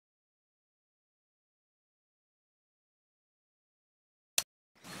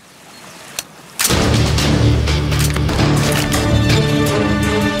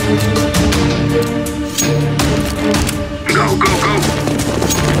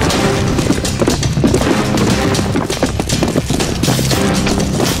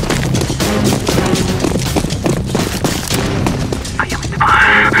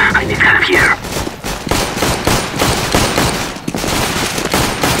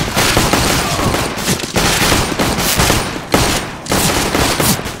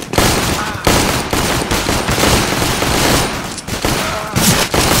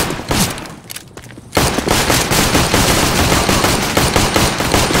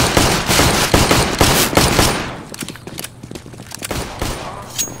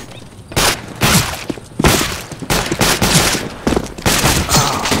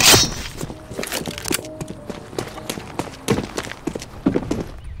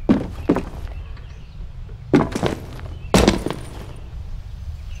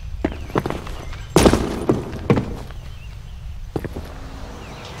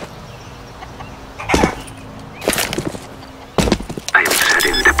I am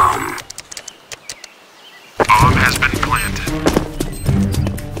setting the bomb. Bomb has been planted.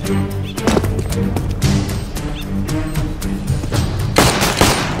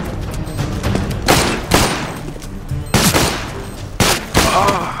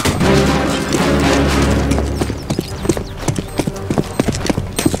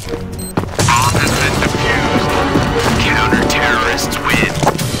 Bomb has been defused. Counter-terrorists win.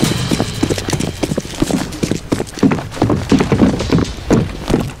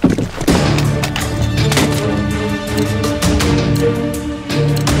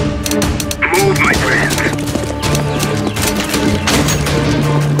 Move, my friend.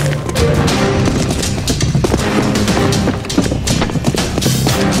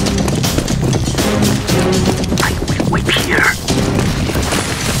 I will wait here.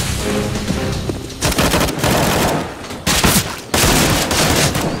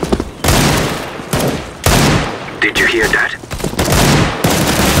 Did you hear that?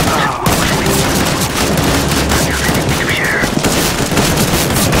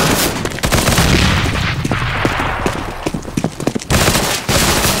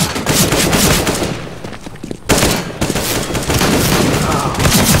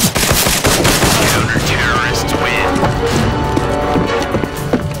 Counter-terrorists win.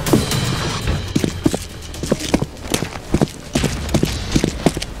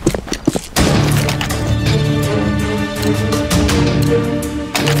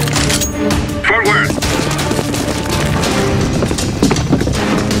 Forward!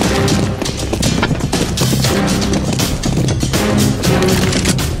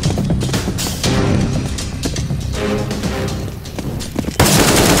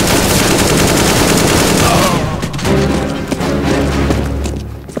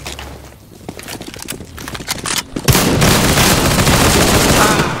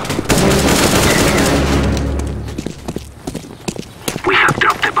 We have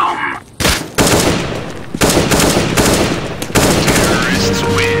dropped the bomb. Terrorists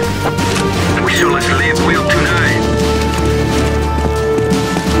win. We shall sleep well tonight.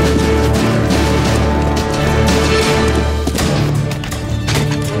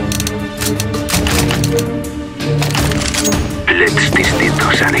 Let's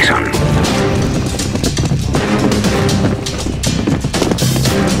distintos, Addison.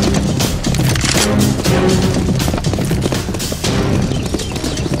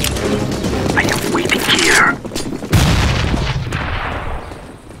 I am waiting here.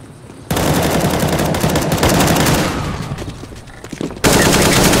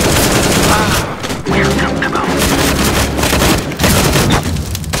 We have dropped the bomb.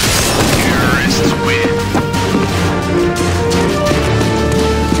 Terrorists win.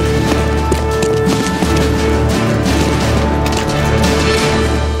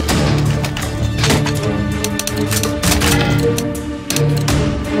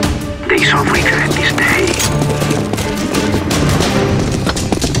 They shall regret this day.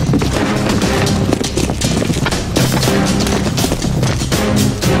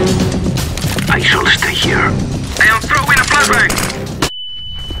 I shall stay here. I am throwing a flashbang!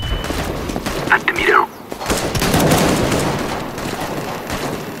 At the middle.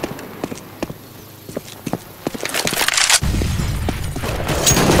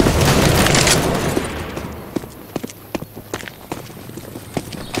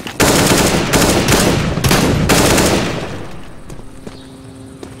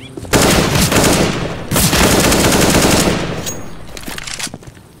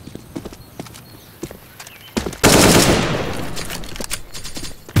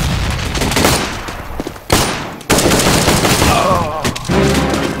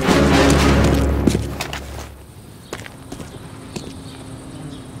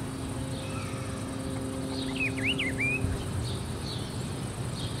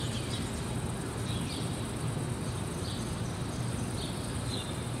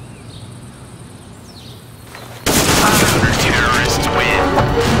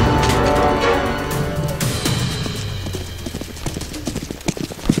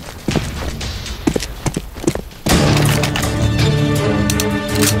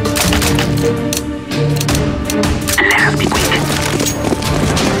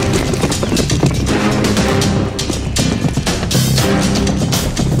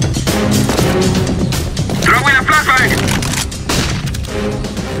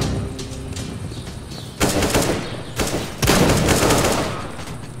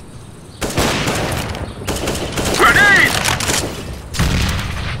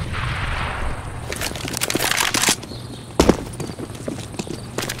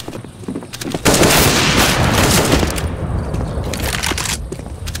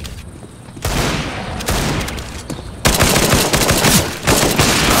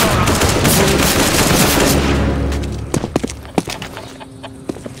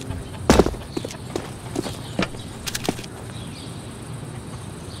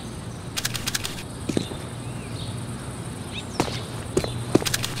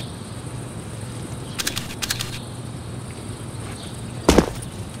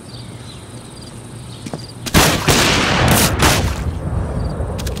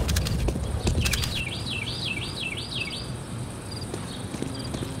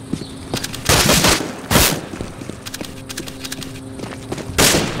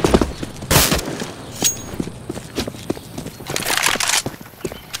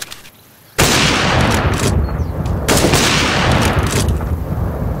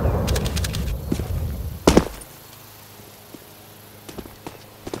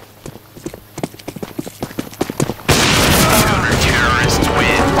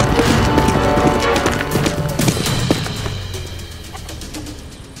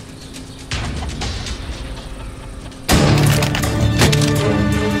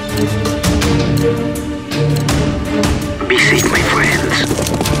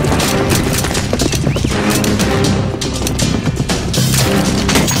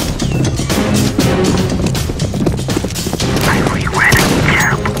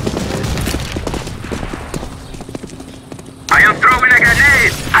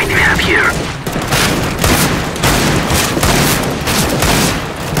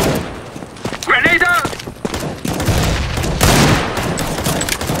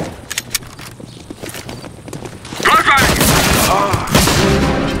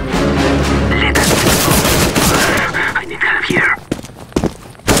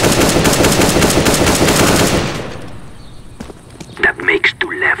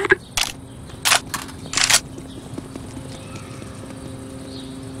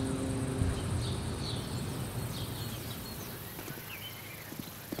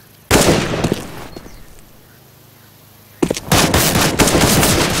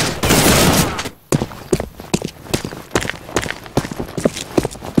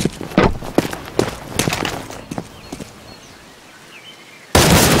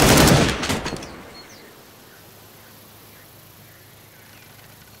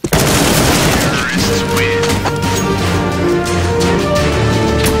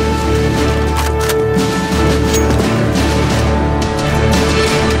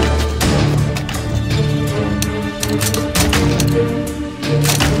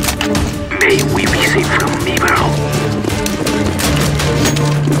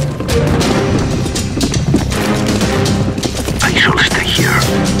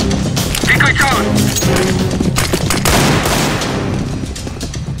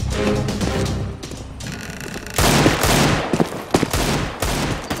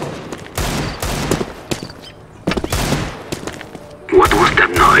 was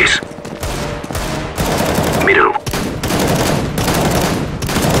that noise? Middle.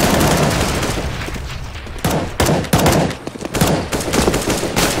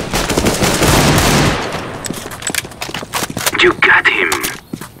 You got him.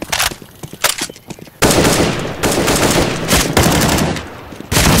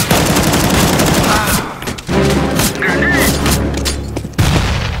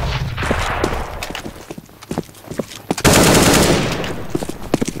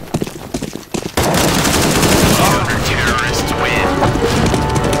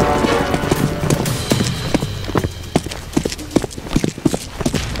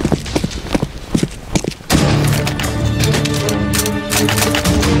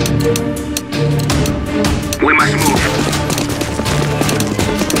 We must move.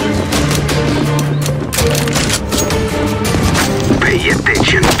 Pay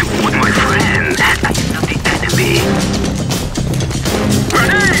attention to what, my friend. I am not the enemy.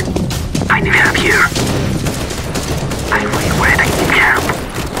 Grenade! I need help here. I regret I need help.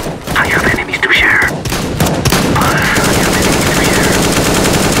 I have enemies to share. I have enemies to share.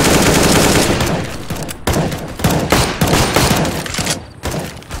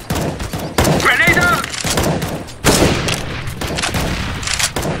 Grenade out!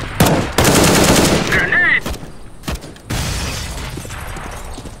 Grenade!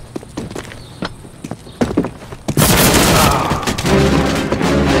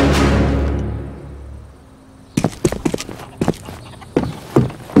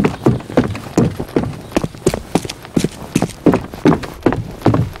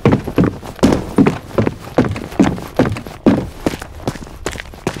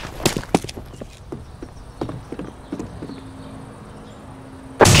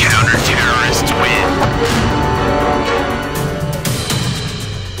 Counter-terrorists win.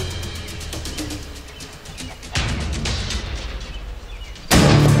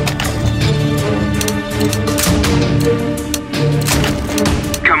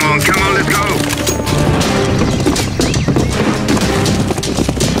 Come on, let's go.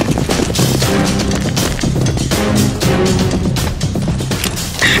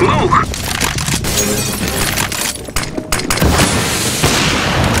 Smoke!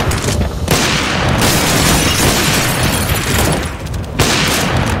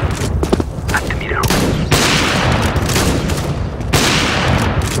 At the middle.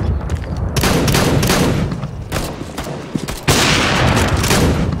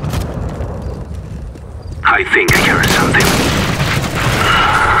 I think I heard something.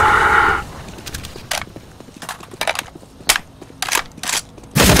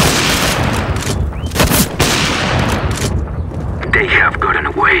 They have gotten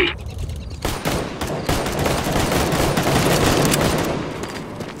away.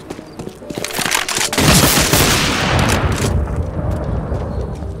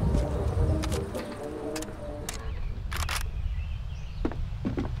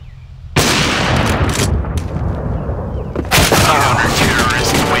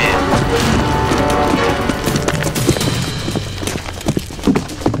 Counter-terrorists win.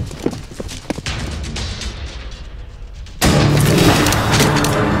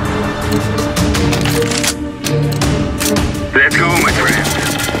 Let's go, my friend.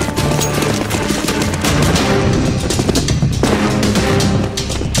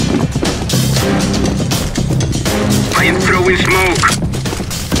 I am throwing smoke.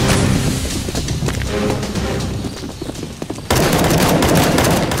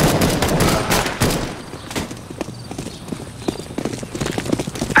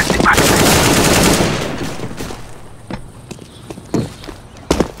 At the back.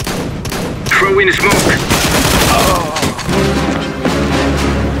 Throwing smoke.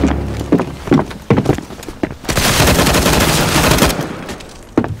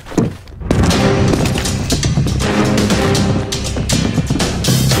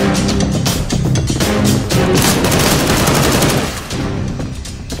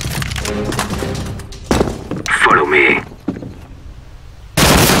 Follow me.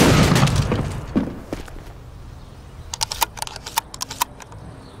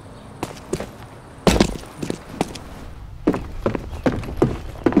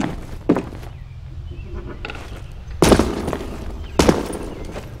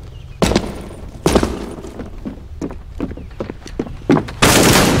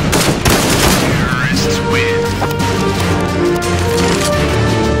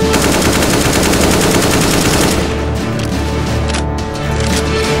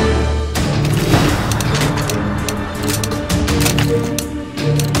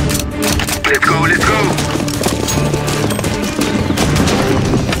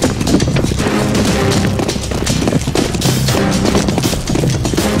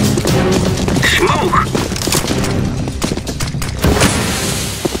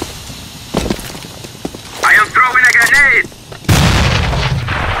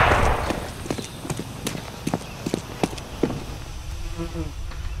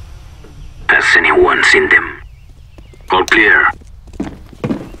 Has anyone seen them? All clear.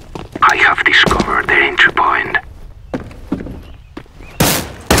 I have discovered their entry point.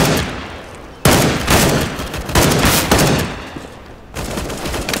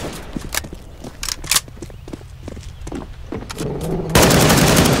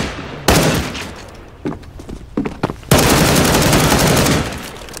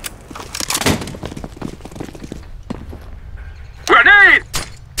 Grenade!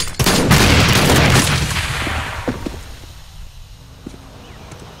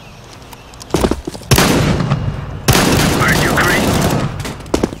 Are you green?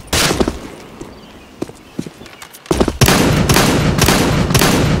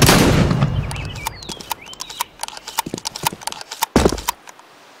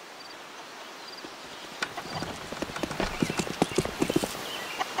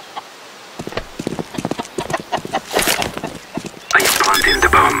 I am planting the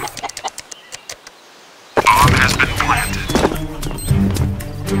bomb. Bomb has been planted.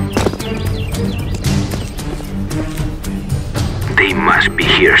 They must be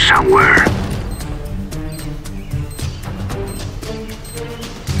here somewhere.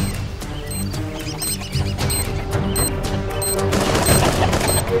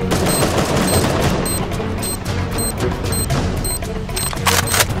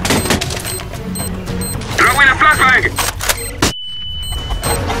 Throw in a flashbang!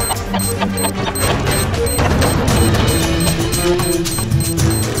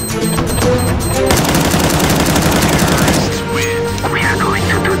 Terrorists win. We are going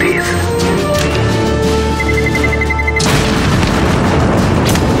to do this.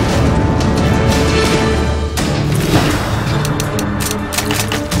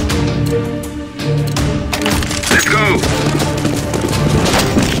 Let's go!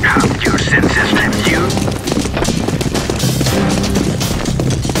 Have your senses left you?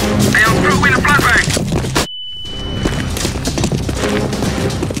 I am throwing a flashbang!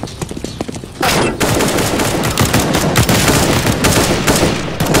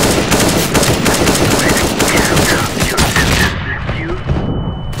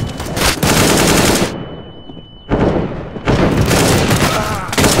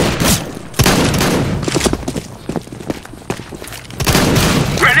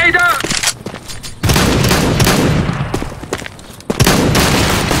 Grenade out!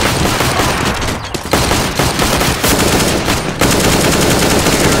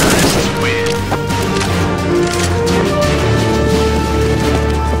 Terrorists win.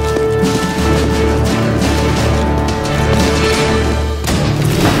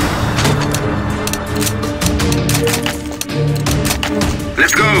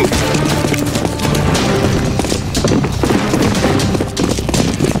 Let's go!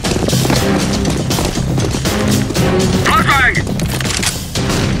 Flashbang!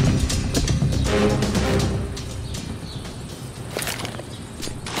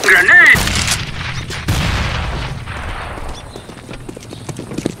 Grenade!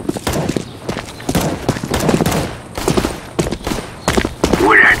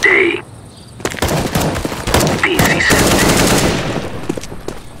 Where are they? This is empty.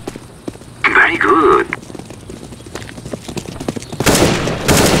 Very good.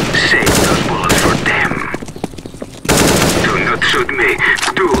 Save those bullets for them. Do not shoot me.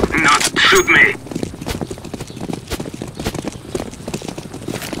 Do not shoot me.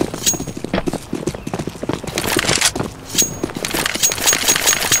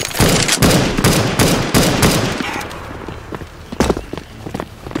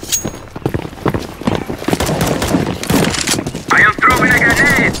 I am throwing a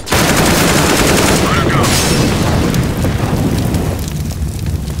grenade. Let's go.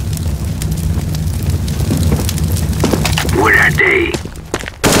 Where are they?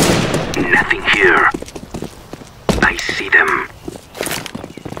 Nothing here. I see them.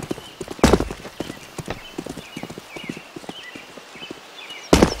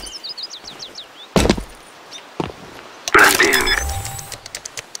 Planting.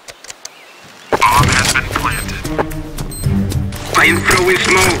 Bomb has been planted. I am throwing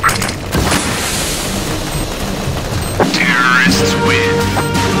smoke. Terrorists win.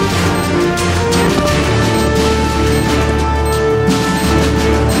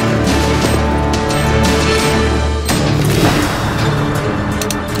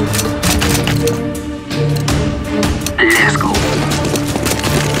 Let's go.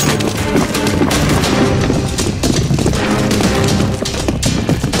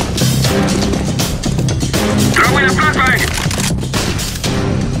 Throw in a flashbang.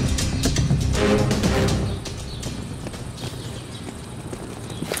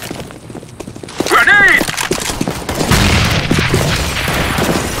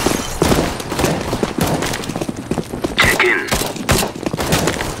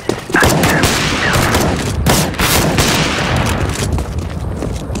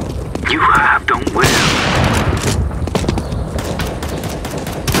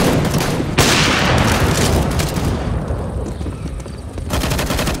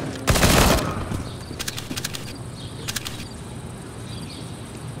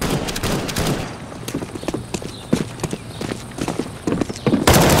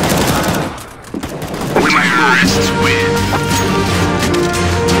 Terrorists win.